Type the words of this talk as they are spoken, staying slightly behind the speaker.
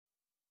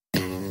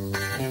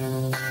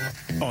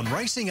On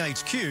Racing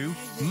HQ,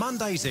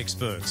 Monday's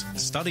Experts,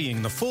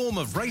 studying the form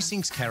of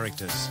racing's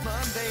characters.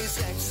 Monday's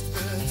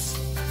Experts,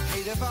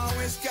 hey, they've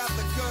always got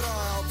the good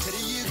oil. Pity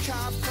you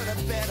can't put a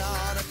bet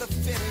on at the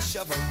finish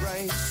of a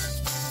race.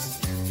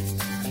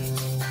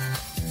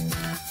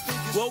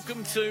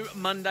 Welcome to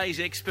Monday's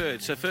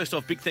Experts. So first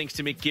off, big thanks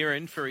to Mick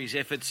Guerin for his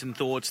efforts and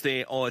thoughts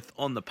there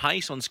on the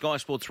pace on Sky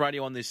Sports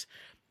Radio on this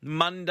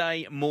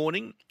Monday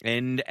morning.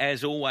 And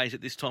as always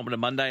at this time on a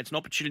Monday, it's an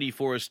opportunity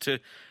for us to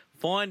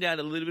find out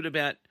a little bit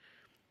about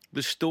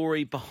the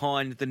story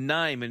behind the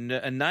name. And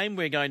a name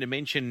we're going to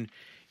mention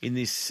in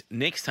this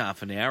next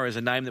half an hour is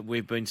a name that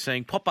we've been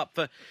seeing pop up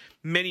for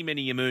many,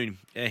 many a moon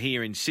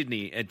here in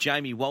Sydney,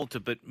 Jamie Walter.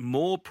 But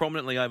more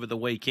prominently over the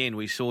weekend,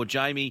 we saw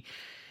Jamie,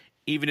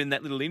 even in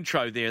that little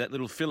intro there, that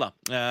little filler,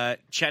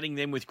 chatting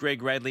then with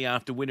Greg Radley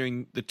after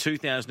winning the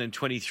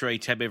 2023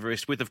 Tab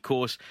Everest with, of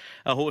course,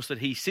 a horse that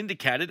he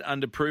syndicated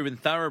under Proven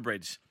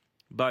Thoroughbreds,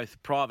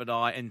 both Private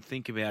Eye and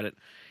Think About It,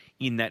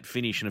 in that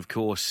finish and, of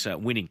course,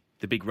 winning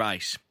the big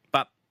race.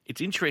 But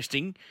it's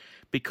interesting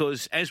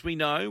because, as we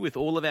know, with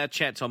all of our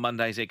chats on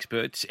Monday's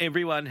Experts,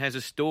 everyone has a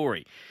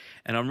story.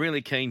 And I'm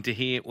really keen to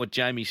hear what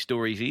Jamie's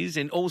story is,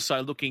 and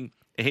also looking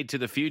ahead to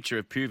the future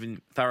of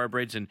Proven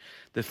Thoroughbreds and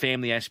the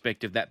family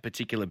aspect of that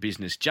particular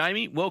business.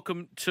 Jamie,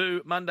 welcome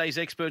to Monday's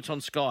Experts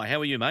on Sky. How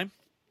are you, mate?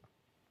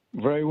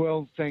 Very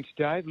well, thanks,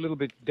 Dave. A little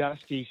bit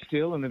dusty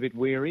still and a bit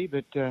weary,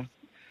 but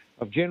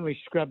I've generally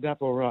scrubbed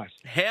up all right.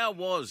 How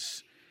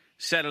was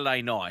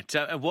Saturday night?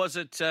 Was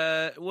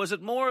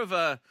it more of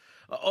a...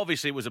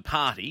 Obviously, it was a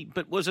party,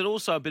 but was it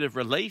also a bit of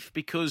relief?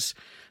 Because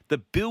the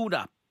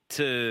build-up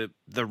to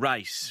the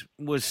race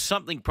was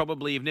something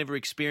probably you've never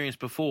experienced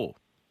before.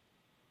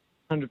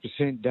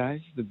 100%, Dave.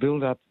 The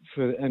build-up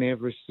for an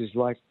Everest is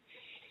like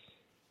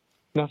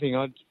nothing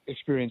I'd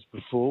experienced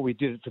before. We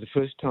did it for the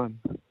first time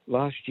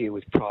last year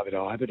with Private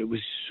Eye, but it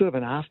was sort of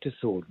an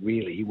afterthought,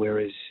 really,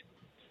 whereas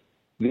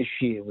this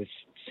year, with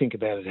Think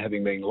About It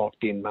having been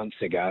locked in months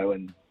ago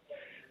and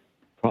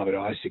Private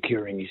Eye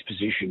securing his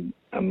position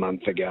a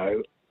month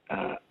ago,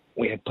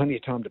 we had plenty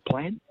of time to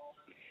plan,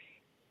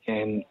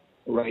 and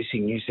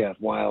Racing New South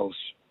Wales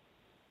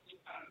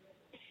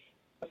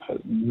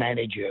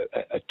manage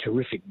a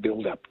terrific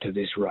build-up to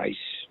this race,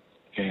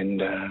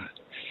 and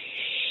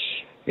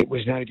it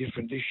was no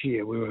different this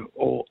year. We were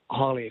all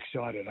highly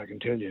excited, I can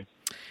tell you.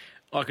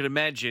 I could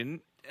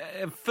imagine.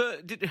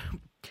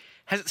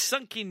 Has it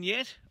sunk in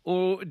yet,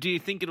 or do you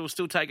think it'll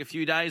still take a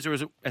few days, or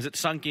has it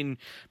sunk in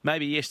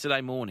maybe yesterday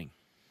morning?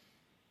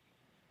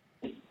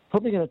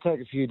 Probably going to take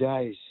a few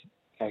days,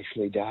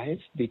 actually, Dave,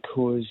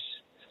 because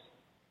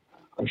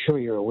I'm sure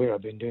you're aware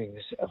I've been doing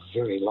this a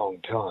very long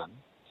time,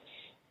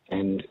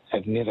 and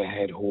I've never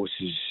had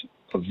horses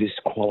of this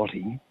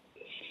quality,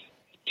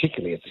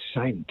 particularly at the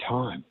same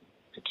time.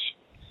 It's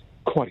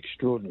quite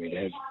extraordinary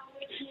to have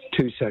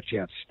two such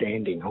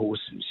outstanding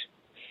horses.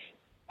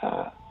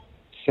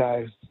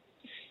 So,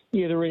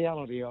 yeah, the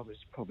reality of it's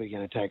probably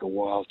going to take a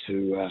while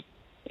to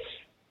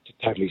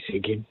totally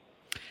sink in.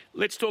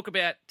 Let's talk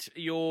about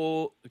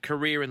your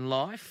career in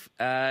life.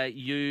 From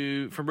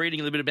reading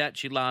a little bit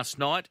about you last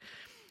night,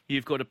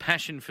 you've got a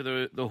passion for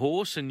the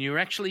horse, and you're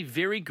actually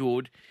very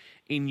good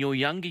in your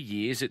younger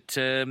years at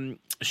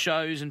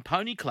shows and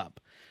pony club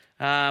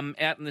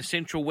out in the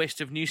Central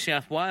West of New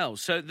South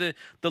Wales. So the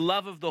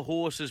love of the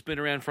horse has been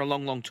around for a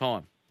long, long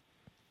time.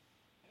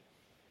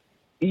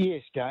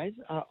 Yes, Dave.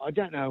 I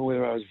don't know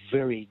whether I was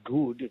very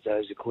good at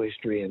those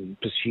equestrian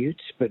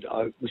pursuits, but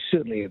I was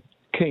certainly a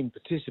keen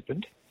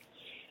participant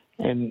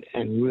and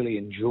really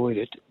enjoyed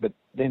it. But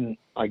then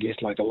I guess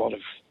like a lot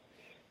of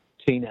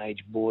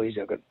teenage boys,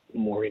 I got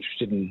more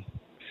interested in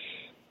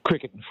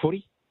cricket and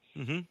footy.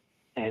 Mm-hmm.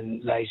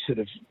 And they sort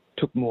of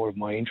took more of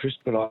my interest,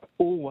 but I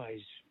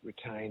always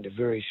retained a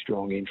very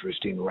strong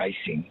interest in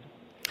racing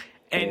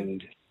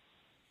and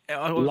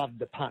loved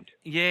the punt.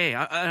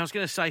 Yeah, I was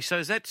going to say, so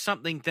is that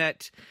something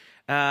that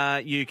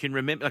you can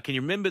remember? Can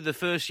you remember your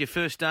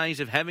first days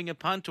of having a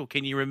punt, or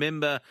can you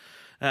remember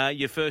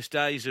your first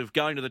days of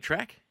going to the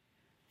track?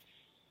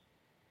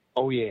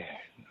 Oh, yeah,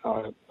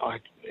 I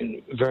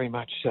very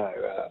much so.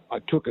 I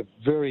took a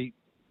very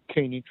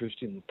keen interest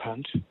in the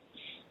punt.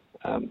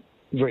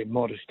 Very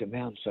modest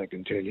amounts, I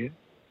can tell you.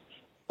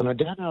 And I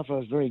don't know if I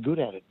was very good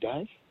at it,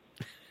 Dave,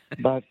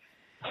 but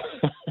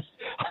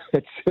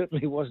it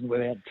certainly wasn't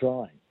without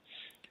trying.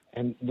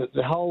 And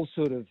the whole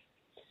sort of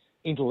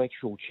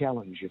intellectual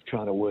challenge of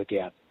trying to work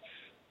out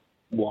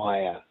why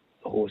a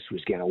horse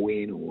was going to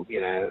win, or,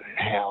 you know,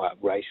 how a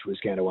race was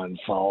going to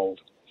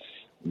unfold,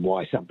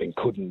 why something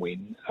couldn't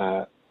win,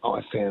 I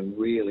found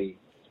really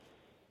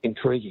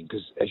intriguing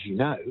because, as you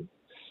know,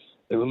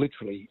 there were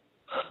literally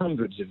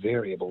hundreds of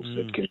variables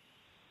that can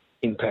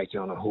impact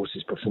on a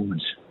horse's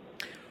performance.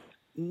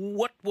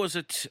 What was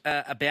it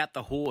about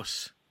the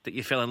horse that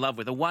you fell in love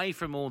with, away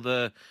from all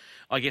the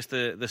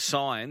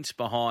science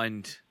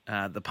behind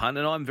the punt?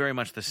 And I'm very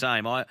much the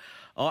same.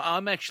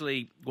 I'm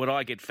actually, what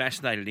I get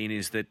fascinated in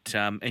is that,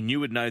 and you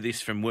would know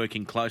this from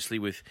working closely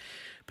with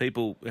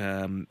people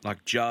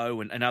like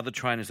Joe and other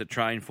trainers that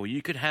train for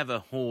you, could have a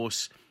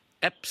horse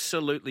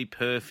absolutely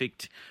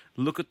perfect.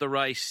 Look at the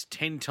race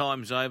 10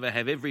 times over,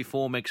 have every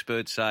form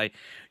expert say,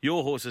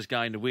 your horse is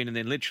going to win, and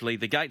then literally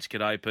the gates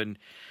get open.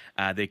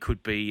 There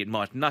could be, it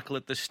might knuckle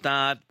at the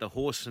start, the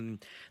horse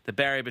and the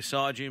barrier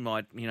beside you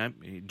might,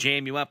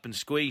 jam you up and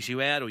squeeze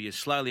you out, or you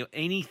slowly,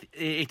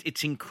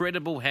 it's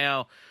incredible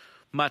how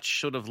much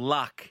sort of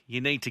luck you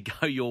need to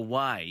go your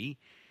way,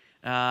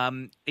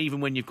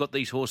 even when you've got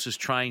these horses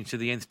trained to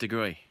the nth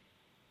degree.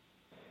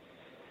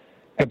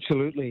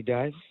 Absolutely,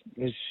 Dave.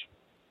 There's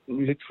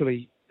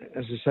literally,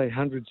 as I say,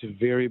 hundreds of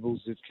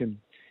variables that can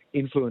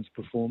influence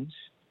performance.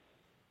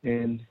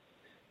 And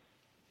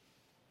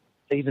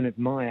even at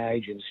my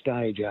age and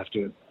stage,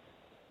 after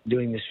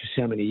doing this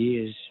for so many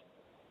years,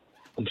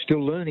 I'm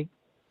still learning.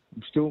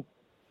 I'm still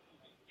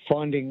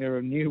finding there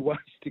are new ways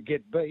to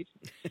get beat.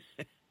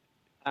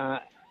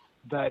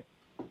 But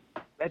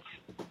that's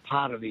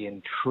part of the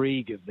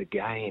intrigue of the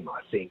game,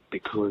 I think,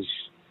 because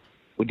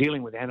we're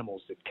dealing with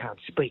animals that can't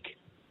speak.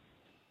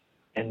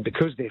 And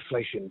because they're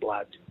flesh and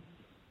blood,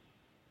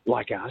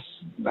 like us,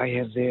 they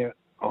have their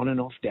on and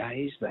off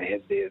days. They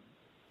have their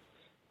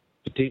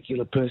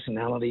particular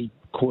personality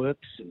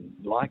quirks and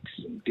likes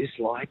and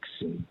dislikes,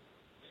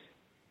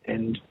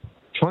 and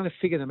trying to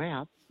figure them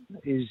out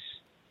is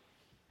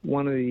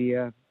one of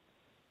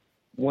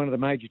the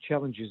major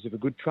challenges of a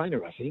good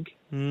trainer, I think.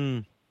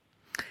 Mm.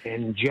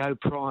 And Joe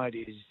Pride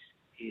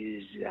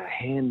is a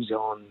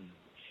hands-on,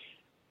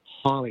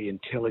 highly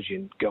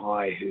intelligent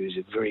guy who's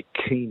a very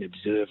keen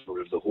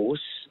observer of the horse,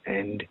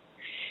 and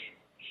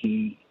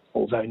he,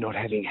 although not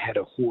having had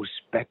a horse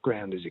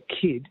background as a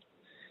kid,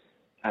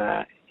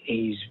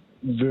 he's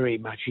very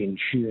much in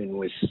tune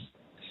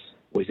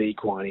with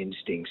equine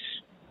instincts.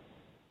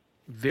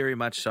 Very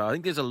much so. I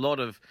think there's a lot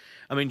of,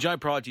 Joe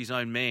Pride's his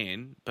own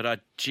man, but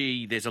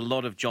there's a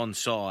lot of John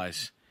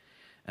Size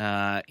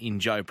in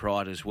Joe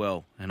Pride as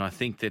well. And I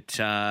think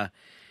that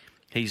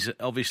he's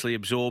obviously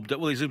absorbed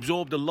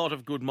a lot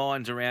of good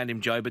minds around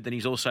him, Joe, but then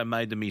he's also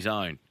made them his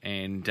own.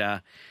 And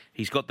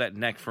he's got that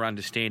knack for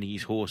understanding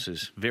his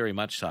horses, very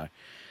much so.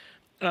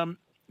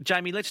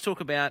 Jamie, let's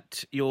talk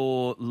about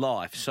your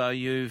life. So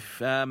you've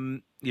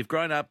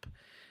grown up.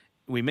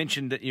 We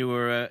mentioned that you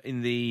were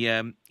in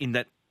the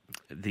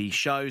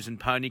shows and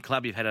pony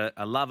club. You've had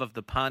a love of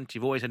the punt.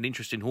 You've always had an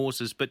interest in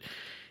horses. But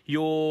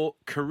your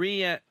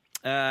career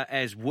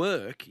as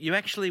work, you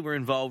actually were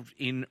involved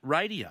in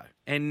radio.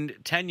 And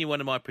Tanya, one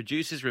of my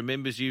producers,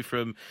 remembers you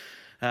from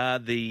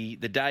the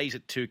days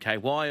at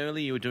 2KY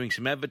early. You were doing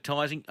some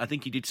advertising. I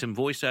think you did some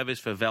voiceovers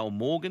for Val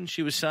Morgan,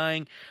 she was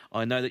saying.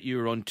 I know that you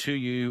were on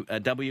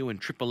 2UW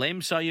and Triple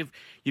M. So you've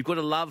got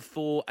a love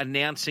for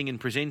announcing and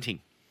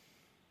presenting.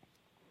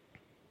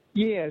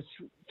 Yeah, it's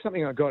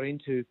something I got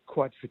into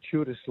quite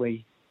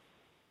fortuitously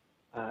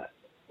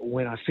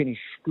when I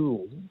finished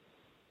school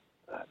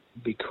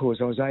because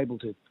I was able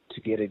to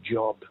get a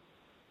job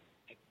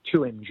at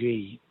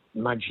 2MG,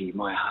 Mudgee,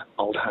 my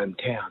old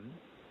hometown,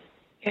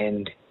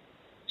 and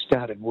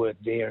started work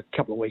there a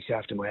couple of weeks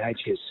after my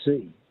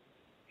HSC.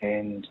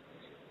 And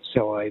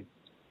so I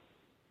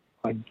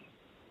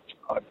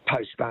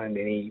postponed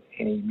any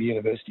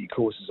university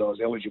courses I was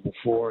eligible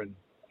for, and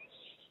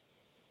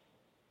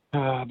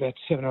about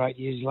 7 or 8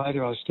 years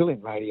later, I was still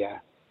in radio.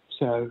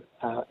 So,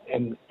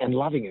 and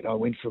loving it. I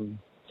went from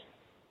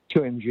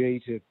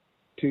 2MG to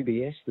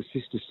 2BS, the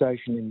sister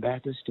station in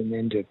Bathurst, and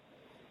then to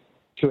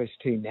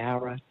 2ST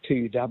Nowra,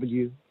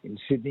 2UW in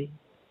Sydney,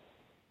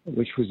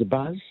 which was a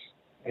buzz.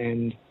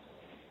 And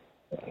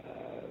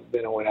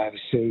then I went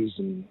overseas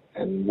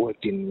and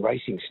worked in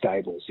racing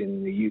stables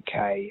in the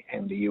UK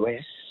and the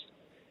US,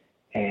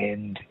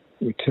 and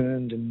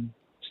returned and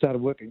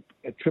started working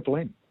at Triple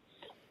M.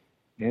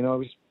 And I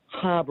was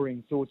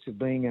harbouring thoughts of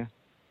being a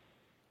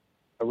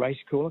race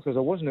caller because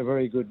I wasn't a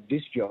very good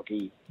disc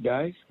jockey,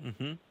 Dave.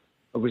 Mm-hmm.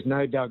 I was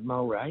no Doug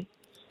Mulray,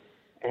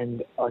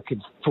 and I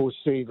could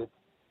foresee that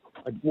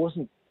I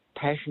wasn't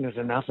passionate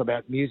enough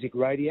about music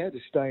radio to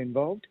stay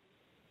involved.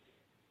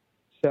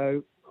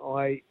 So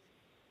I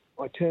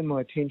turned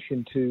my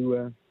attention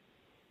to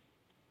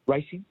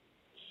racing,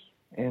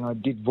 and I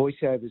did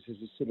voiceovers as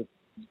a sort of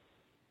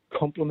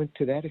complement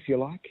to that, if you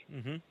like.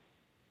 Mm-hmm.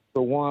 For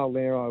a while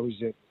there, I was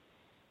a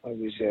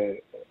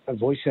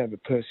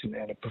voiceover person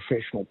and a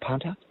professional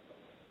punter,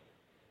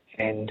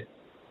 and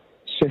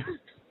soon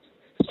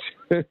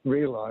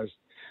realised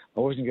I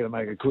wasn't going to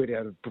make a quid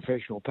out of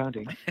professional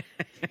punting.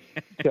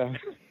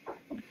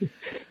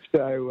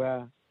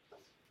 so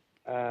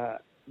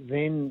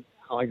then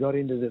I got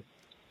into the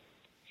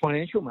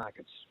financial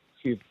markets.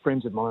 A few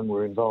friends of mine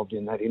were involved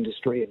in that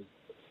industry and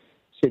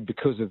said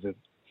because of the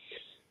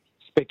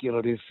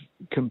speculative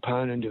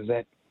component of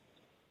that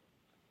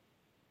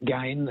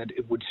game that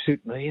it would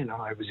suit me, and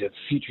I was a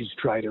futures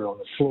trader on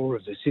the floor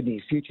of the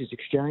Sydney Futures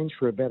Exchange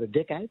for about a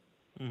decade.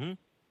 Mm-hmm.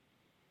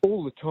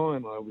 All the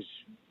time I was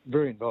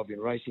very involved in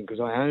racing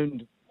because I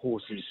owned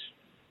horses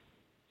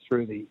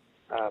through the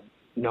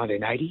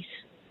 1980s.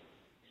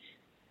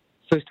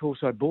 First horse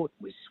I bought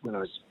was when I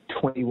was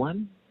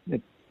 21 at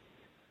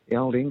the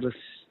old Inglis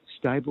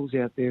stables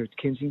out there at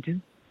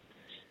Kensington.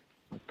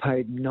 I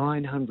paid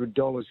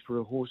 $900 for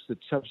a horse that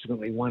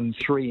subsequently won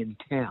 3 in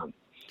town.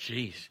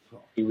 Jeez.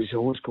 He was a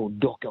horse called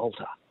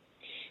Docalter.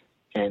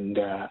 And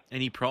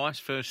any price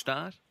first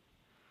start?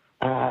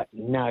 No,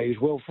 he was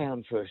well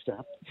found first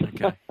up.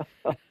 Okay.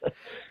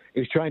 He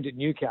was trained at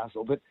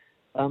Newcastle, but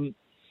so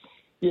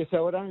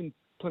I'd owned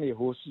plenty of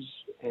horses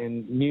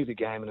and knew the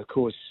game, and of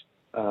course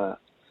I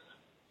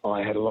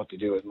had a lot to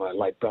do with my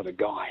late brother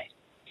Guy.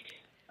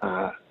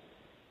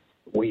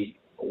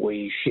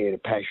 We shared a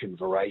passion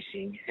for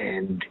racing,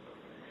 and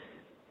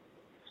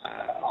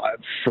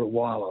for a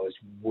while I was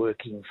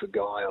working for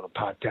Guy on a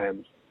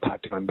part-time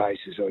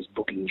basis. I was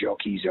booking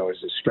jockeys. I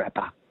was a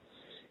strapper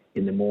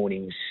in the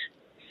mornings.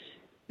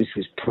 This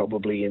was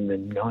probably in the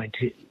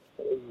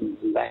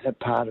latter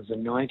part of the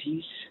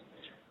 90s,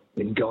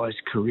 when Guy's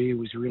career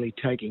was really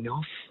taking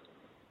off.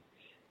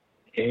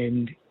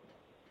 And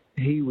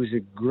he was a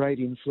great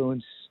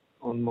influence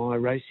on my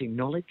racing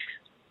knowledge.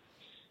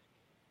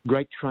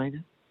 Great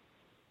trainer.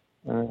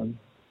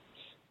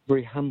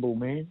 Very humble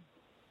man.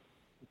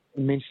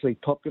 Immensely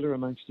popular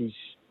amongst his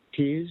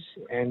peers.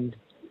 And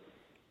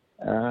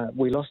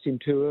we lost him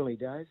too early,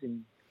 Dave,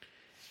 in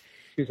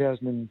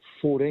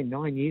 2014,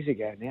 9 years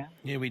ago now.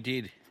 Yeah, we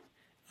did.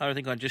 I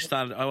think I just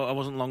started. I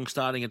wasn't long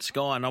starting at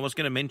Sky, and I was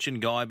going to mention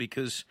Guy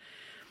because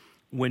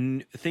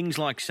when things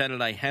like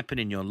Saturday happen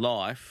in your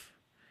life,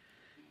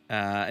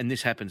 and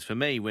this happens for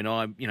me when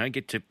I,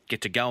 get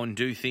to go and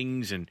do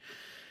things and,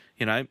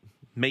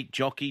 meet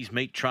jockeys,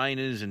 meet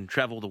trainers, and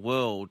travel the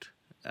world.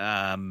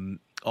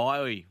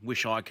 I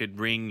wish I could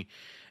ring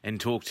and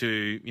talk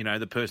to,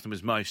 the person who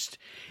was most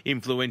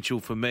influential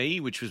for me,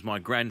 which was my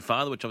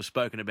grandfather, which I've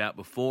spoken about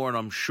before. And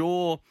I'm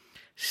sure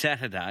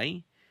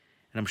Saturday,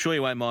 and I'm sure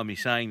you won't mind me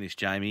saying this,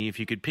 Jamie, if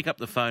you could pick up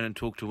the phone and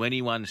talk to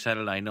anyone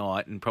Saturday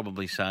night and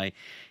probably say,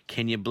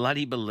 can you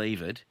bloody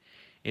believe it?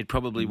 It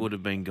probably would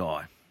have been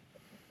Guy.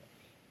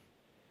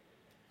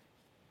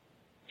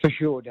 For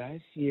sure,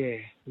 Dave. Yeah.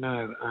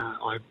 No,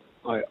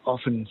 I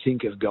often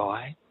think of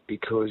Guy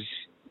because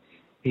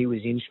he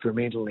was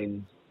instrumental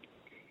in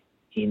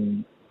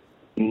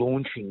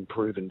launching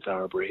Proven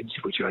Thoroughbreds,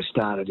 which I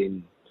started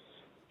in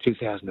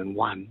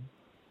 2001,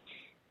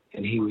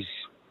 and he was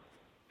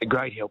a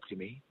great help to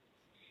me.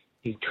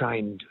 He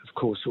trained, of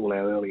course, all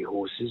our early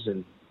horses,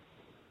 and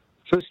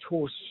first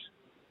horse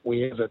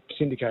we ever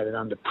syndicated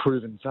under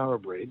Proven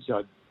Thoroughbreds,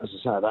 as I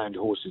say, I've owned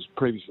horses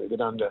previously,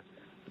 but under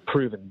the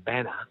Proven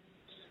banner,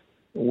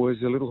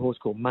 was a little horse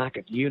called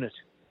Market Unit.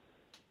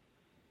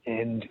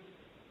 And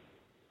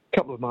a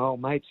couple of my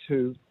old mates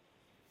who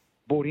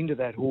bought into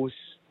that horse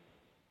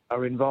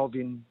are involved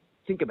in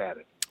Think About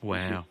It.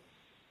 Wow.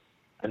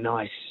 A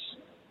nice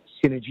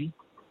synergy.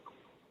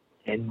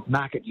 And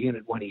Market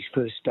Unit won his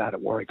first start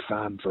at Warwick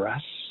Farm for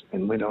us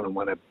and went on and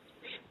won a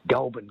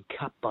Goulburn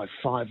Cup by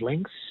 5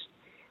 lengths,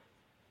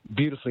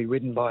 beautifully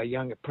ridden by a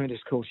young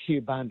apprentice called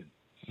Hugh Bundan.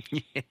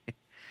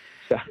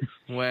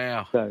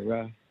 Wow.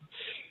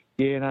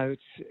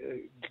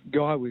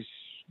 Guy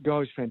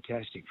was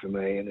fantastic for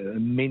me, and an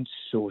immense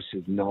source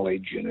of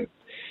knowledge and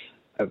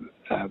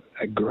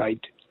a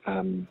great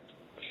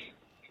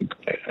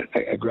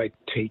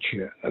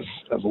teacher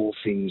of all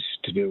things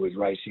to do with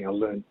racing. I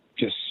learned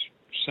just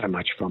so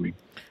much from him.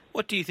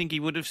 What do you think he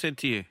would have said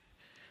to you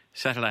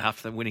Saturday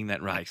after winning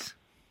that race?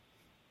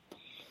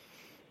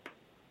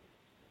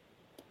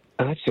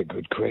 That's a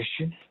good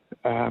question.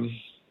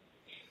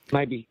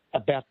 Maybe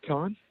about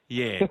time.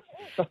 Yeah,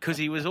 because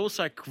he was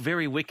also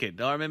very wicked.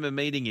 I remember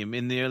meeting him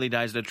in the early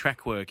days of the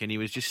track work, and he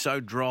was just so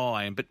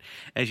dry, but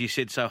as you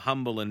said, so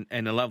humble and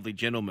a lovely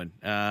gentleman.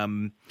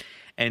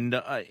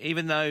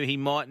 Even though he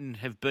mightn't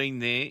have been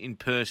there in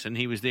person,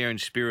 he was there in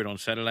spirit on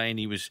Saturday, and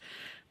he was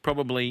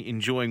probably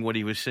enjoying what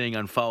he was seeing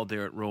unfold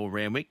there at Royal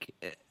Randwick.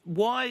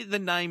 Why the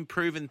name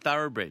Proven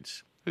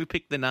Thoroughbreds? Who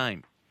picked the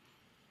name?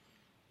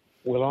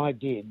 Well, I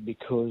did,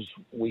 because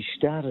we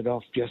started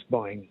off just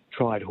buying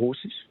tried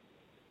horses.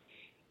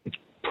 It's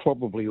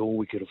probably all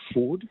we could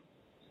afford,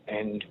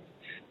 and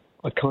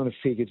I kind of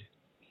figured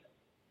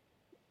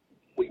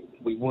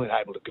we weren't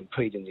able to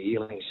compete in the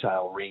yearling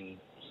sale ring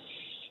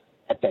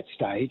at that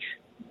stage.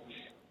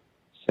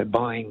 So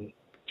buying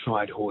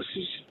tried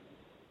horses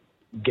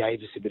gave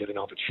us a bit of an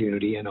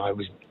opportunity, and I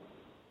was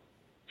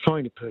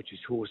trying to purchase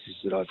horses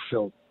that I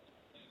felt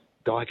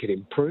Guy could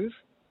improve.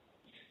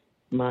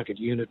 Market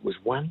Unit was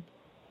one.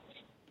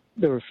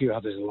 There were a few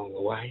others along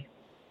the way.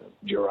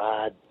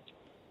 Gerard,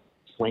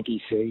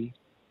 Slanky C.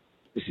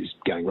 This is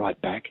going right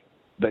back.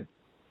 But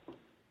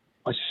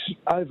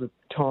over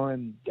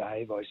time,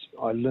 Dave,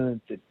 I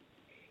learned that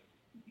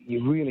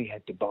you really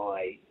had to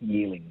buy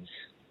yearlings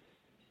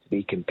to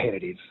be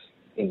competitive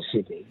in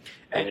Sydney.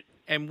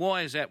 And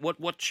why is that?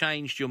 What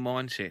changed your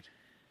mindset?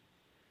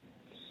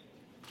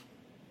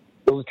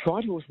 Well, the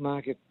tried horse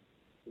market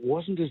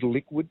wasn't as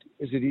liquid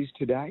as it is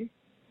today.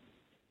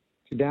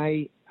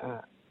 Today,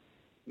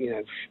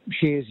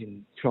 shares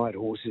in tried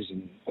horses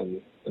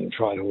and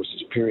tried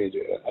horses, period,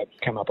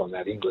 come up on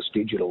that Inglis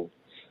digital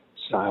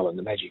sale and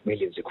the Magic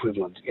Millions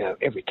equivalent,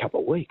 every couple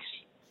of weeks.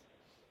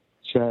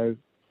 So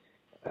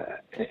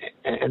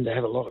and they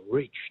have a lot of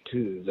reach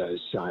to those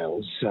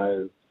sales.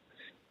 So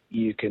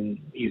you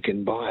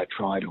can buy a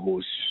tried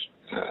horse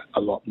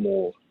a lot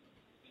more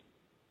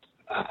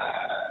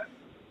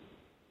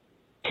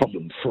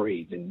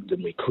problem-free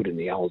than we could in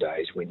the old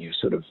days when you're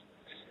sort of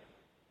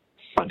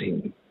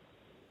fronting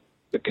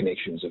the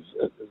connections of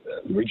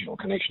original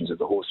connections of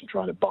the horse and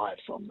trying to buy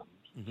it from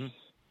them.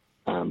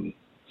 Mm-hmm.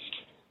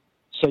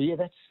 So yeah,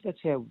 that's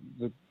how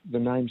the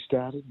name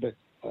started. But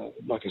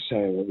like I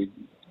say, we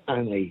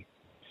only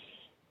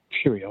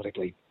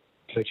periodically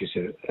purchase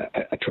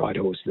a tried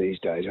horse these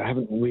days. I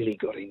haven't really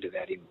got into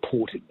that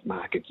imported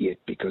market yet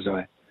because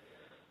I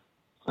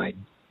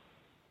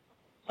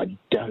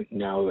don't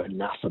know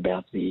enough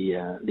about the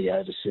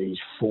overseas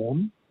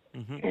form,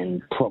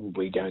 and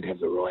probably don't have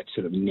the right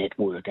sort of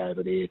network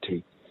over there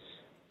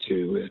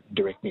to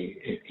direct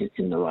me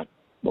in the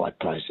right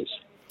places.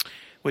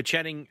 We're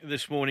chatting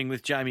this morning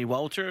with Jamie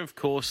Walter, of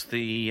course, I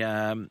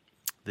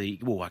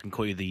can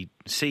call you the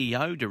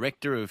CEO,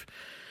 director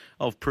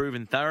of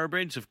Proven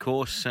Thoroughbreds, of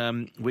course,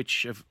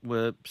 which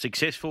were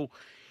successful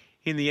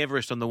in the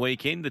Everest on the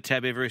weekend, the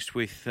Tab Everest,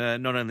 with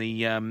not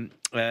only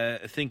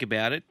Think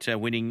About It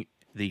winning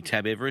the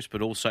Tab Everest,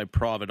 but also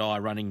Private Eye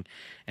running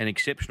an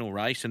exceptional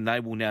race, and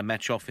they will now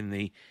match off in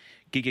the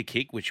Giga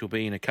Kick, which will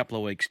be in a couple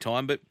of weeks'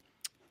 time. But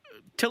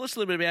tell us a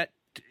little bit about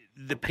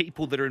the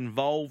people that are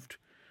involved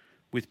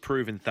with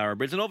Proven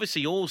Thoroughbreds. And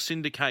obviously all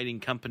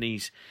syndicating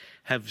companies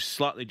have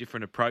slightly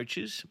different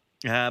approaches.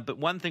 But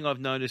one thing I've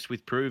noticed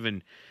with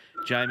Proven,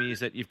 Jamie, is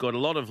that you've got a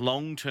lot of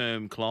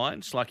long-term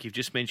clients, like you've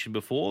just mentioned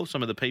before.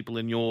 Some of the people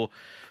in your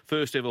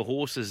first ever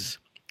horses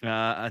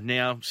are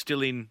now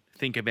still in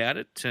Think About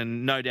It,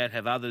 and no doubt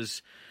have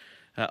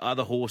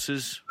other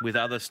horses with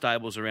other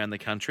stables around the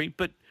country.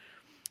 But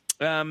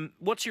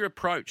what's your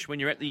approach when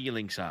you're at the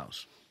yearling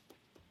sales?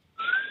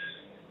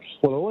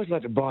 Well, I always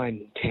like to buy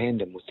in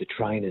tandem with the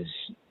trainers,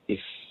 if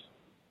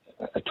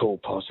at all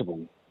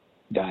possible,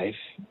 Dave.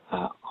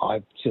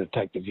 I sort of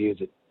take the view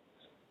that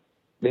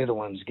they're the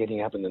ones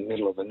getting up in the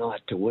middle of the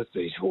night to work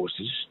these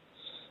horses.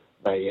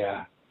 They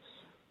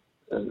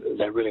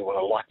really want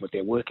to like what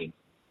they're working,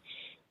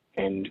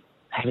 and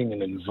having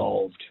them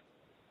involved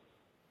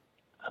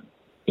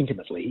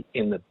intimately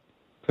in the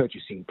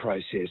purchasing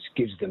process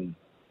gives them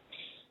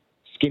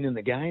skin in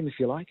the game, if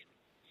you like,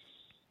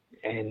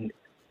 and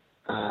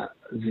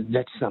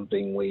that's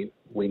something we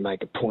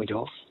make a point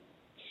of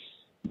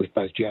with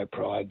both Joe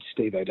Pride,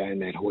 Steve O'Day,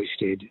 Matt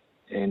Hoysted,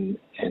 and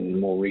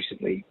more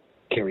recently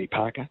Kerry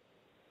Parker.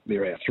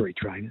 They're our three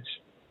trainers.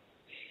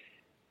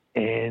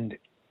 And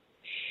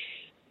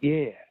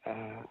we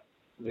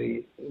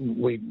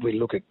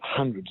look at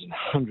hundreds and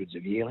hundreds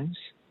of yearlings,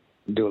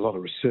 do a lot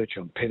of research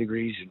on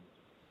pedigrees, and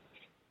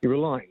you're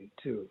relying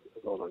too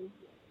a lot on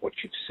what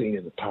you've seen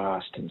in the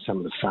past and some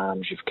of the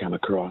farms you've come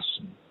across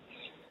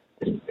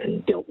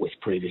and dealt with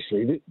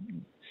previously. The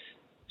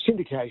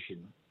syndication,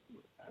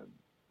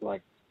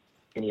 like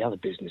any other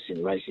business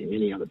in racing,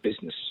 any other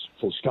business,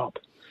 full stop,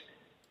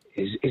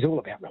 is all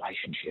about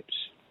relationships.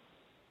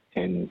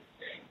 And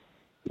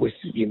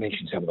you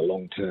mentioned some of the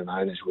long-term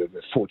owners we're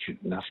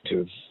fortunate enough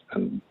to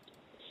have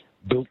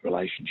built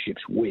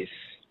relationships with.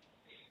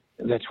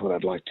 And that's what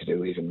I'd like to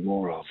do even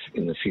more of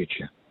in the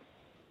future.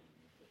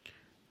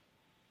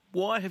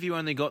 Why have you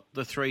only got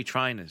the three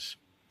trainers?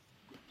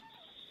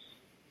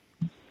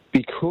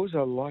 Because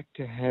I like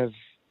to have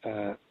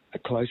a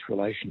close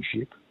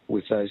relationship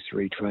with those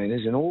three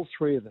trainers, and all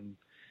three of them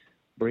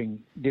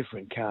bring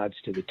different cards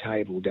to the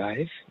table,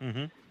 Dave.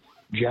 Mm-hmm.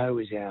 Joe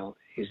is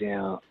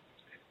our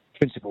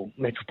principal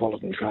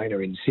metropolitan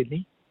trainer in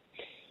Sydney.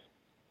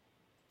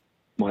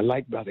 My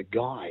late brother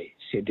Guy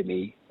said to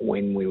me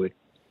when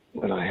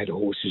I had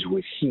horses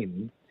with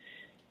him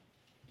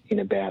in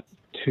about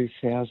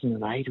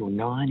 2008 or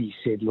 9, he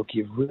said, "Look,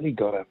 you've really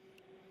got to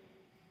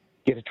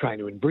get a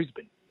trainer in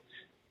Brisbane,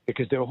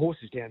 because there are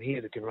horses down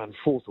here that can run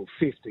fourth or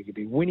fifth that could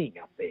be winning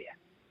up there."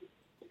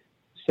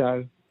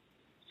 So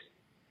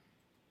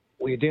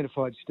we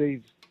identified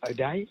Steve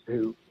O'Day,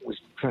 who was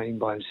training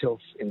by himself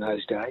in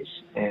those days,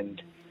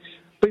 and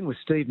been with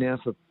Steve now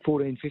for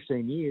 14,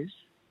 15 years,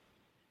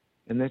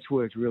 and that's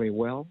worked really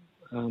well.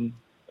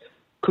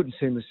 Couldn't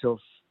see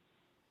myself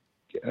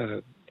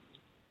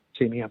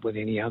teaming up with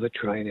any other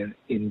trainer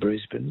in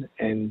Brisbane,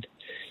 and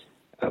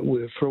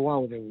for a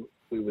while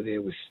we were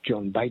there with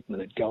John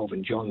Bateman at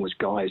Goulburn. John was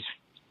Guy's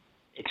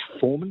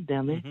ex-foreman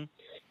down there,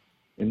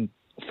 and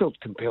felt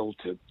compelled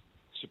to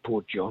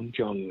support John.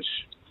 John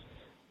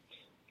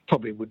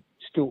probably would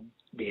still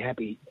be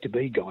happy to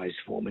be Guy's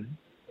foreman,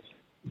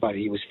 but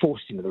he was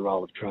forced into the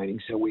role of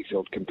training, so we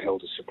felt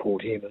compelled to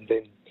support him. And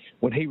then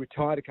when he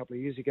retired a couple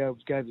of years ago,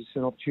 it gave us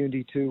an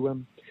opportunity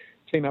to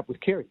team up with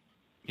Kerry.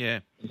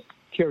 Yeah.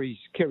 Kerry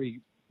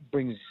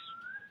brings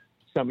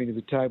something to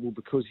the table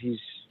because he's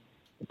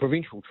a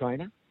provincial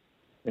trainer,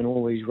 and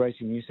all these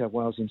Racing New South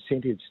Wales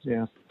incentives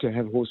now to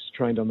have horses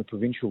trained on the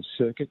provincial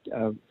circuit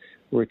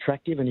were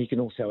attractive, and he can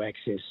also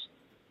access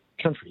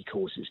country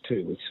courses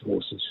too with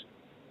horses.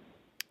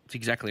 That's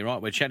exactly right.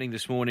 We're chatting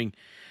this morning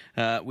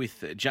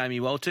with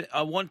Jamie Walter.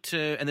 I want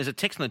to, and there's a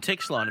text on the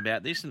text line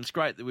about this, and it's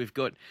great that we've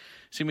got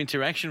some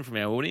interaction from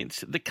our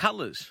audience. The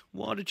colours.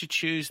 Why did you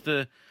choose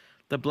the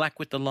black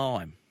with the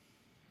lime?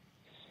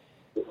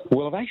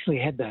 Well, I've actually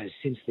had those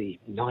since the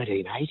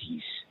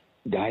 1980s,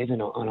 Dave,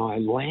 and I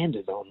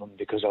landed on them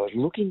because I was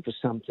looking for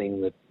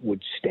something that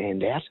would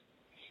stand out.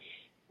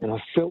 And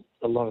I felt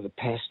a lot of the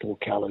pastel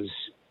colours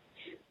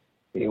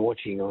you're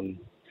watching on,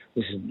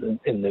 this is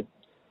in the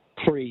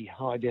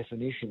pre-high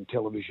definition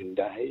television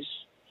days,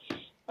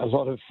 a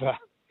lot of,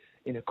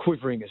 in a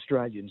quivering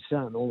Australian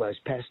sun, all those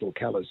pastel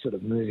colours sort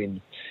of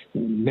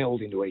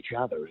meld into each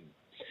other. And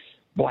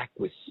black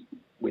with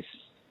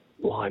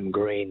lime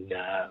green,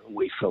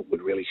 we felt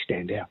would really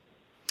stand out.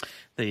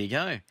 There you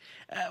go.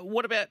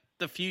 What about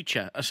the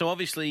future? So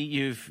obviously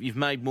you've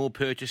made more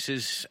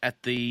purchases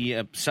at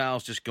the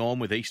sales just gone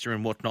with Easter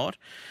and whatnot.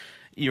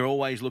 You're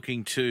always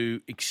looking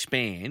to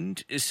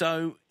expand.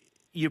 So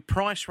your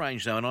price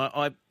range, though, and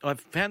I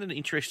found an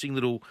interesting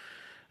little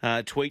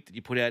tweet that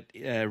you put out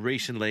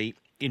recently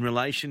in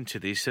relation to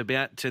this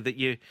about that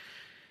you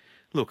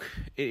look.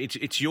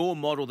 It's your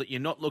model that you're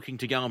not looking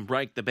to go and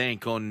break the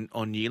bank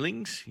on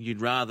yearlings.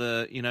 You'd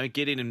rather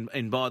get in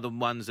and buy the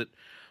ones that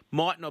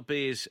might not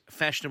be as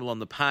fashionable on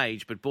the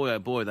page, but boy oh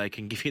boy, they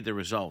can give you the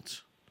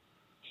results.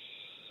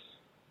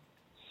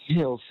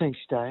 Yeah, well, thanks,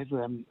 Dave.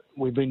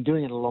 We've been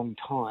doing it a long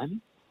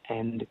time,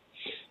 and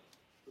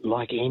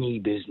like any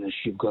business,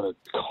 you've got to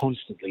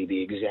constantly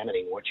be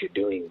examining what you're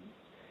doing,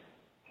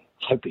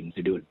 hoping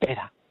to do it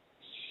better.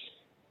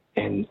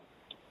 And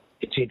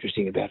it's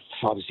interesting, about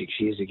 5 or 6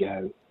 years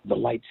ago, the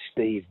late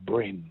Steve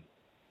Brem,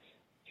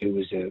 who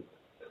was a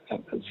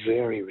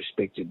very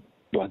respected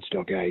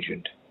bloodstock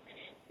agent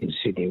in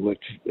Sydney,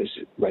 worked as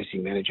a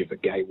racing manager for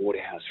Gay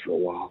Waterhouse for a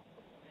while.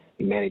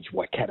 He managed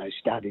Waikato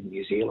Stud in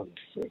New Zealand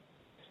for a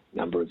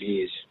number of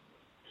years.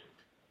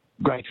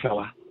 Great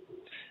fella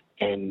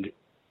and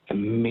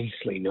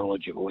immensely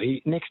knowledgeable.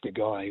 Next to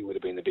Guy, he would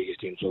have been the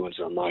biggest influence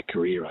on my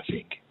career, I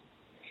think.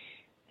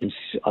 And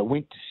so I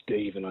went to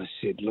Steve and I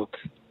said, look,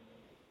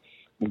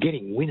 I'm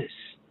getting winners,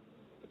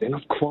 but they're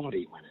not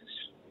quality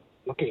winners.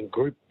 I'm not getting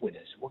group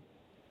winners.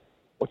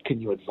 What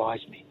can you advise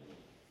me?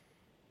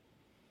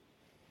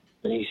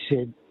 And he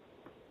said,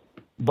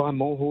 buy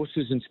more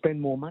horses and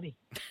spend more money.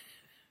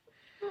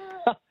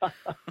 I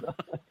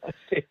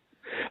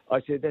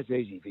said, that's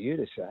easy for you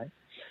to say.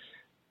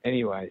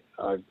 Anyway,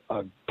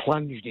 I've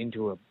plunged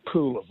into a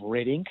pool of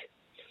red ink,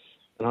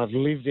 and I've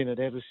lived in it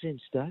ever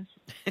since, Dave.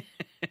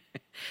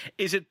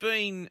 Is it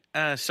been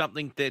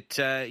something that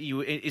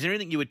is there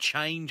anything you would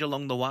change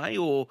along the way,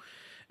 or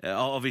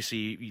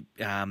obviously,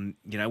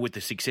 with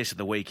the success of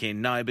the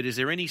weekend, no, but is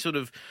there any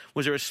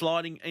was there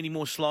any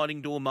more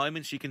sliding door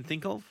moments you can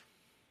think of?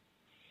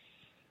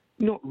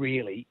 Not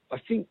really. I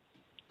think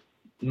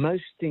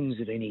most things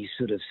of any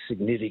sort of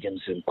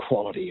significance and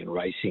quality in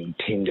racing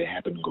tend to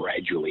happen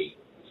gradually.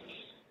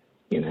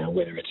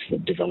 Whether it's the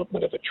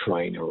development of a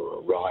trainer or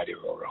a rider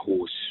or a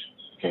horse,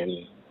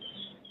 and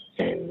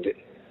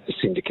the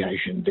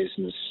syndication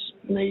business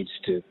needs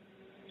to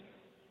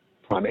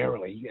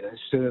primarily,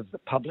 serve the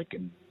public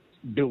and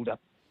build up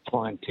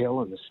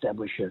clientele and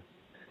establish an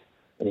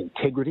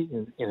integrity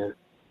in a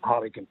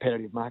highly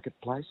competitive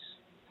marketplace.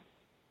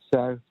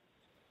 So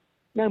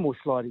no more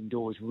sliding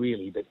doors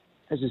really, but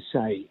as I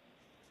say,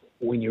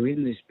 when you're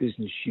in this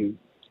business, you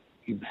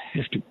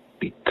have to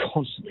be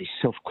constantly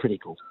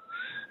self-critical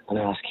and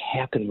ask,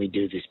 how can we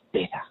do this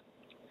better?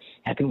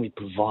 How can we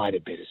provide a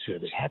better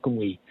service? How can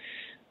we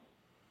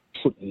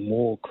put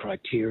more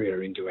criteria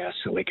into our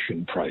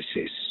selection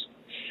process?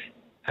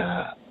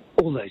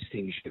 All those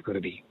things you've got to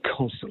be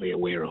constantly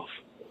aware of.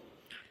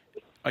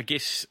 I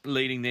guess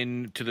leading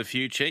then to the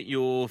future,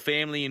 your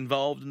family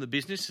involved in the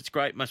business, it's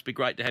great, must be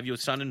great to have your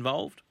son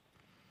involved.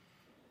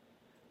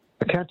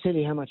 I can't tell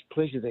you how much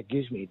pleasure that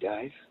gives me,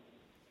 Dave.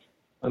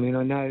 I mean,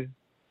 I know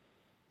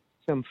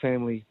some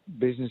family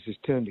businesses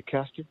turn to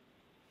custard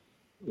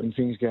when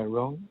things go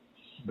wrong,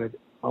 but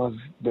I've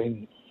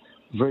been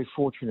very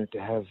fortunate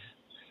to have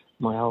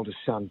my oldest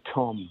son,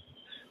 Tom,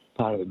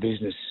 part of the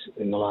business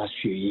in the last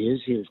few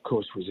years. He, of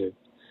course, was a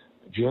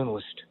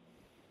journalist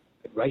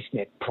at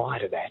RaceNet prior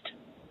to that,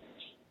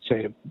 so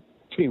he had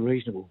a pretty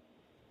reasonable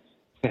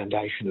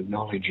foundation of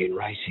knowledge in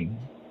racing,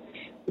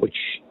 which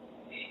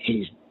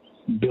he's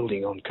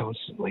building on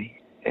constantly,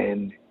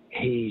 and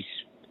he's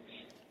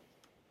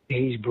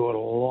brought a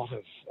lot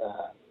of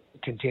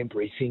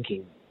contemporary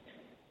thinking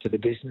to the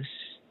business.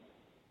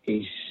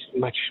 He's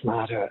much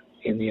smarter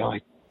in the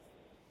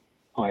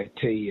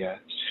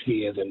IT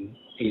sphere than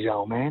his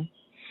old man,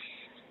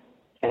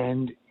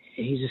 and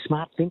he's a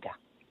smart thinker.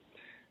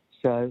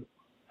 So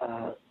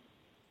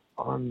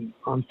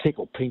I'm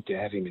tickled pink to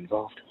have him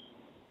involved.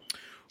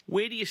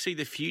 Where do you see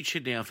the future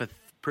now for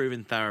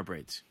proven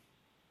thoroughbreds?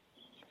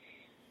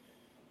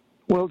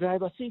 Well,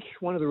 Dave, I think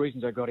one of the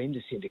reasons I got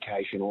into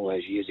syndication all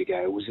those years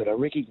ago was that I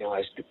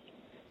recognised that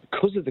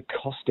because of the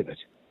cost of it,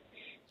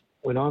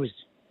 when I was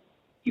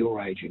your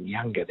age and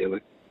younger, there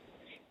were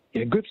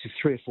groups of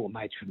 3 or 4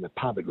 mates from the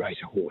pub would race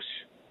a horse,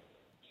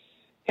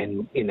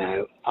 and,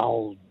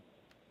 old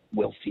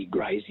wealthy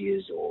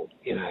graziers or,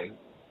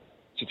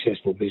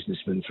 successful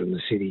businessmen from the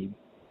city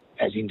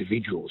as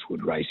individuals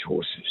would race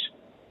horses.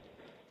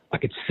 I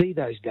could see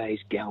those days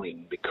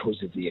going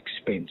because of the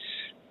expense.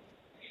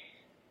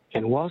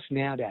 And whilst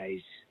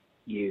nowadays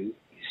you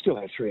still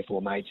have 3 or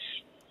 4 mates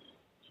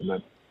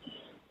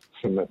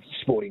from a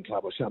sporting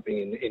club or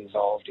something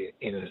involved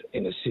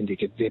in a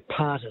syndicate, they're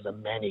part of a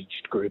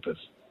managed group of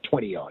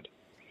 20-odd.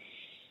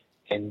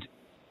 And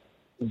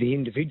the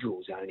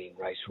individuals owning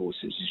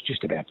racehorses is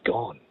just about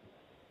gone.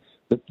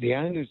 But the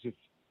owners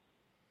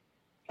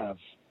of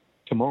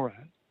tomorrow,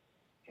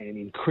 and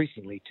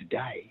increasingly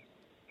today,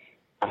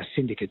 are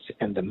syndicates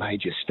and the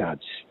major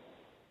studs.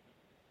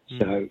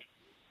 So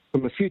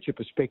from a future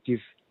perspective,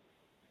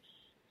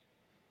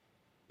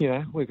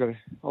 we've got to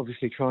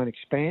obviously try and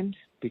expand,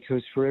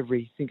 because for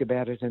every think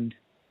about it and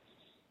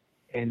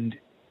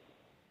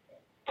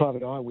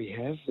private eye we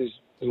have, there's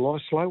a lot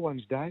of slow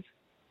ones, Dave.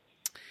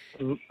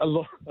 A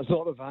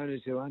lot of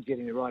owners who aren't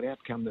getting the right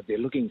outcome that they're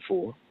looking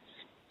for.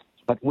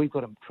 But we've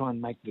got to try and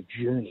make the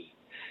journey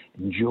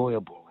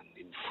enjoyable and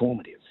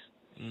informative.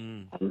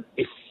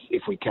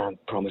 If we can't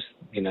promise,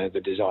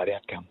 the desired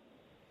outcome.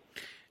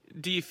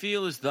 Do you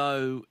feel as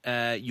though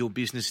your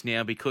business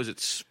now,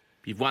 because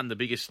you've won the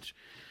biggest,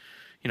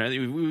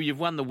 you've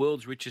won the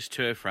world's richest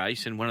turf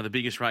race and one of the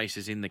biggest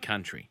races in the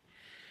country,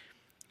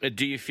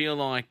 do you feel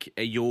like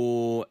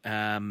your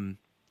not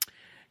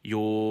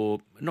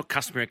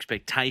customer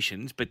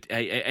expectations, but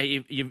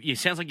it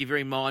sounds like you're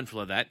very mindful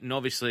of that, and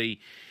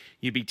obviously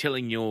you'd be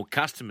telling your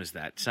customers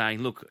that,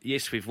 saying, look,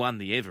 yes, we've won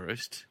the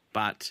Everest,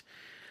 but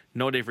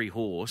not every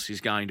horse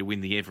is going to win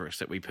the Everest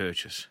that we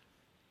purchase.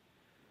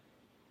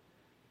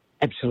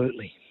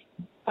 Absolutely.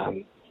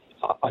 I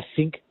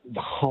think the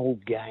whole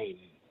game,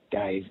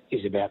 Dave,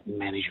 is about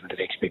management of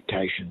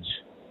expectations.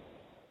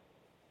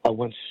 I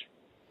once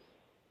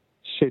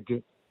said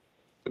to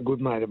a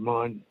good mate of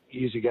mine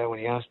years ago when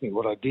he asked me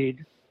what I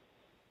did,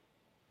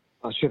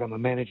 I said I'm a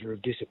manager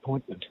of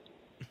disappointment.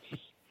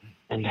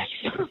 And that's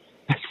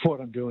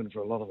what I'm doing for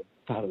a lot of the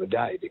part of the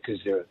day, because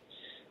there are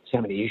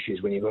so many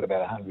issues when you've got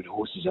about 100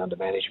 horses under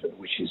management,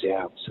 which is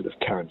our sort of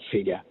current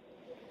figure.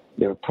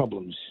 There are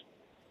problems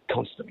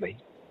constantly,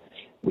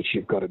 which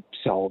you've got to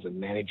solve and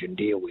manage and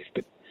deal with.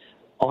 But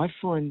I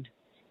find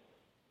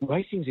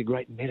racing's a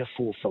great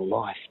metaphor for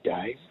life,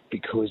 Dave,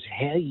 because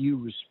how you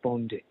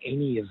respond to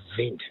any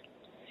event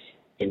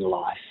in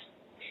life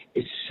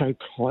is so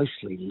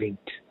closely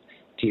linked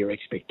to your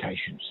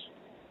expectations.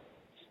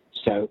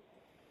 So,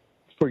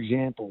 for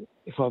example,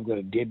 if I've got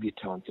a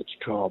debutante that's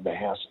trialled the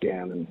house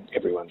down and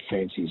everyone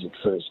fancies it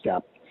first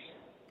up,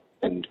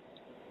 and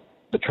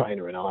the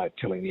trainer and I are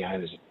telling the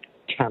owners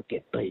it can't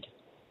get beat,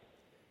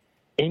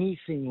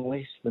 anything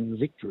less than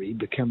victory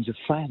becomes a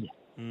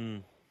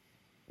failure.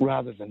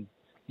 Rather than,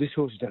 this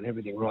horse has done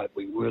everything right,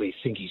 we really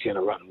think he's going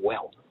to run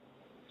well,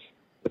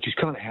 which is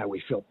kind of how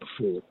we felt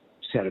before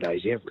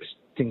Saturday's Everest.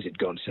 Things had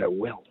gone so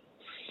well.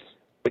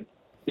 But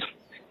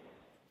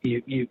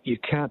you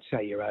can't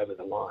say you're over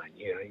the line.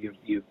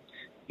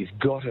 You've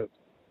got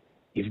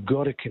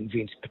to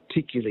convince,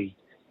 particularly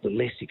the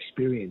less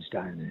experienced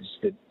owners,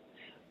 that,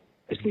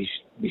 as we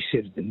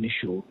said at the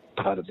initial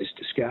part of this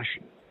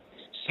discussion,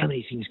 so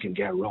many things can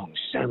go wrong.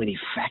 So many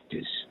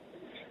factors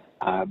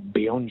are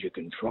beyond your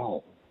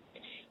control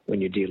when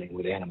you're dealing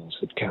with animals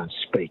that can't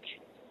speak.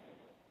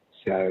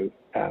 So,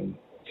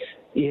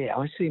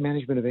 I see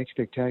management of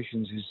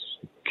expectations as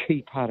a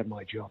key part of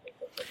my job.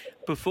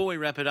 Before we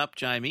wrap it up,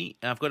 Jamie,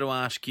 I've got to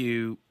ask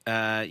you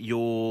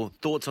your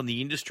thoughts on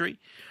the industry.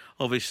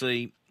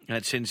 Obviously,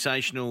 it's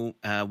sensational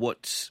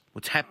what's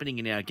happening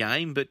in our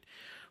game, but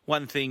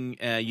one thing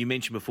you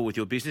mentioned before with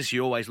your business,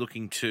 you're always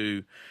looking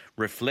to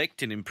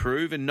reflect and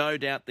improve, and no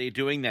doubt they're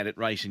doing that at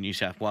Racing New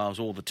South Wales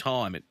all the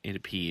time, it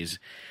appears.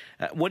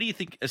 What do you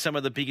think are some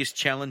of the biggest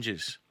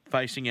challenges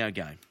facing our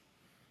game?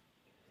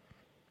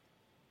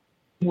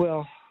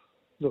 Well,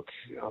 look,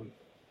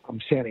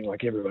 I'm sounding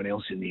like everyone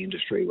else in the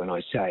industry when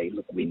I say,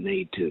 look, we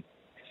need to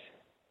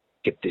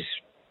get this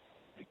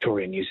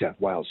Victoria-New South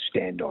Wales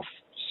standoff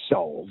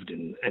solved,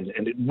 and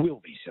it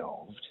will be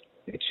solved.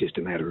 It's just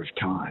a matter of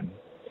time.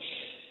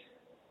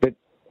 But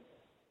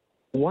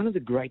one of the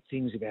great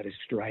things about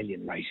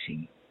Australian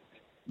racing,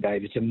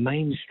 Dave, it's a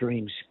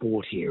mainstream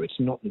sport here. It's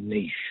not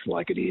niche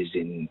like it is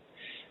in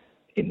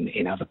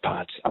other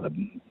parts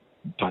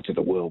of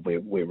the world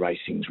where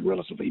racing's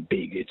relatively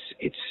big.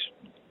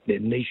 They're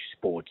niche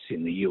sports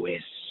in the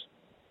US,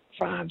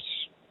 France,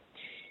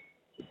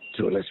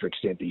 to a lesser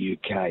extent the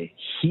UK.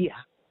 Here,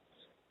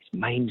 it's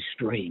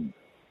mainstream.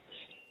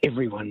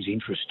 Everyone's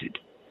interested.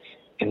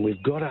 And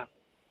we've got to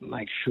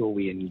make sure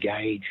we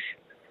engage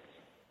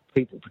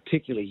people,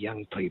 particularly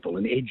young people,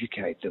 and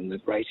educate them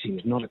that racing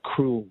is not a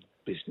cruel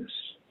business.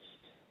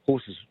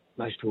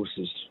 Most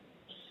horses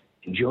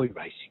enjoy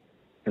racing,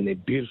 and they're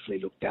beautifully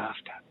looked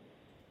after.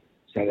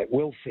 So that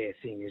welfare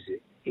thing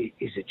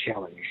is a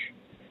challenge.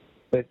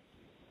 But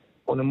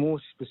on a more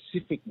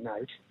specific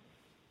note,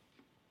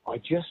 I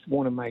just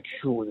want to make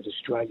sure that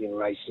Australian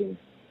racing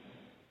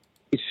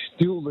is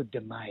still the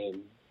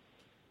domain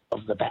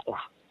of the battler.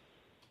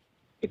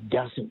 It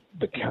doesn't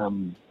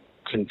become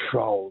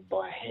controlled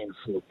by a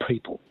handful of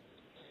people,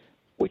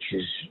 which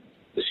is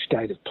the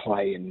state of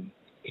play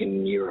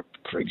in Europe,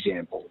 for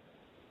example.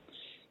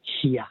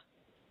 Here,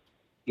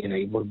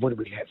 what do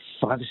we have?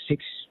 5 or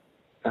 6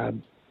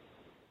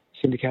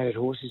 syndicated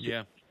horses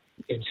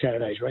in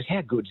Saturday's race.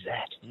 How good's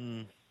that?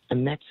 Mm.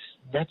 And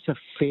that's a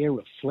fair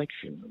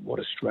reflection of what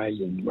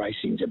Australian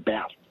racing's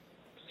about.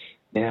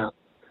 Now,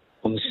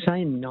 on the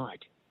same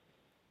night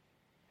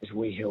as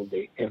we held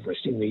the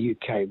Everest in the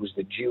UK was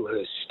the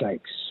Dewhurst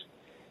Stakes.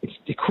 It's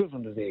the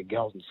equivalent of their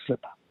Golden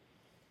Slipper.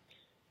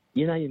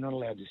 You're not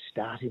allowed to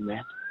start in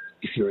that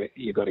if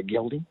you've got a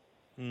gelding.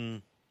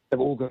 Mm. They've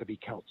all got to be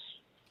colts.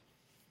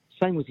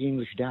 Same with the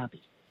English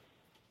Derby,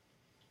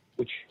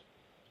 which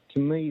to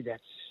me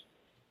that's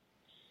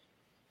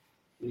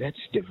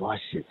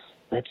divisive.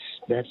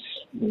 That's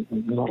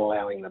not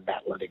allowing the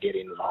battler to get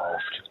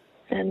involved.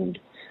 And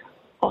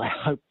I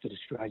hope that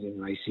Australian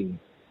racing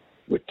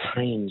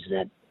retains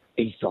that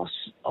ethos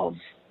of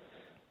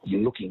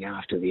looking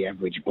after the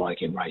average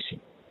bloke in racing.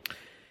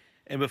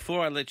 And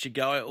before I let you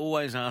go, I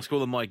always ask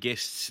all of my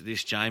guests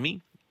this,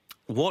 Jamie.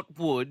 What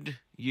would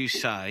you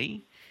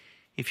say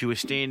if you were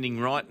standing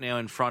right now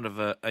in front of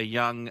a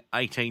young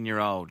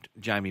 18-year-old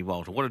Jamie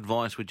Walter? What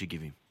advice would you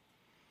give him?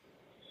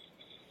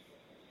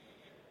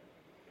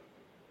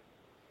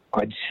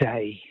 I'd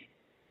say,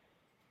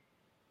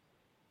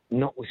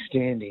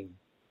 notwithstanding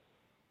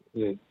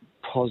the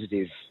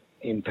positive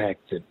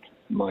impact that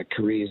my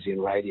careers in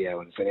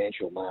radio and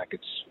financial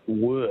markets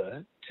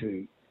were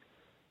to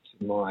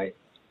my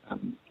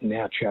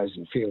now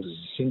chosen field as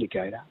a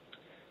syndicator,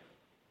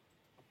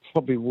 I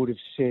probably would have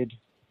said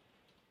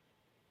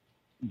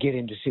get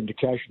into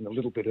syndication a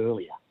little bit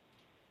earlier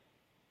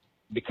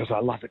because I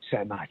love it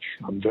so much.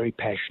 I'm very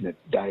passionate,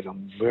 Dave.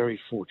 I'm very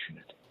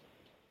fortunate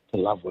to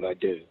love what I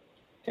do.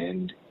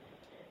 And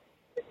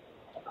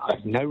I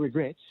have no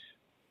regrets,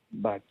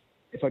 but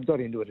if I'd got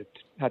into it a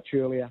touch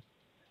earlier,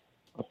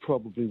 I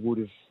probably would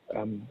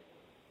have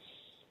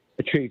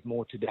achieved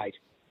more to date.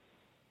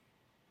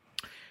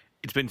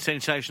 It's been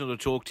sensational to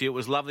talk to you. It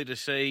was lovely to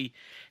see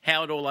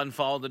how it all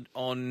unfolded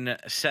on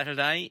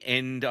Saturday.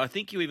 And I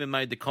think you even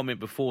made the comment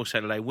before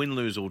Saturday, win,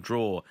 lose or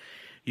draw.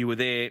 You were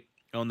there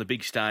on the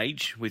big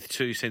stage with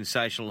 2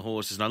 sensational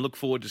horses. And I look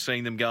forward to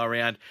seeing them go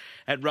around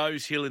at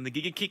Rose Hill in the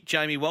Giga Kick.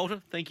 Jamie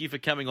Walter, thank you for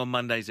coming on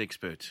Monday's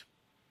Experts.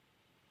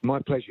 My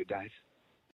pleasure, Dave.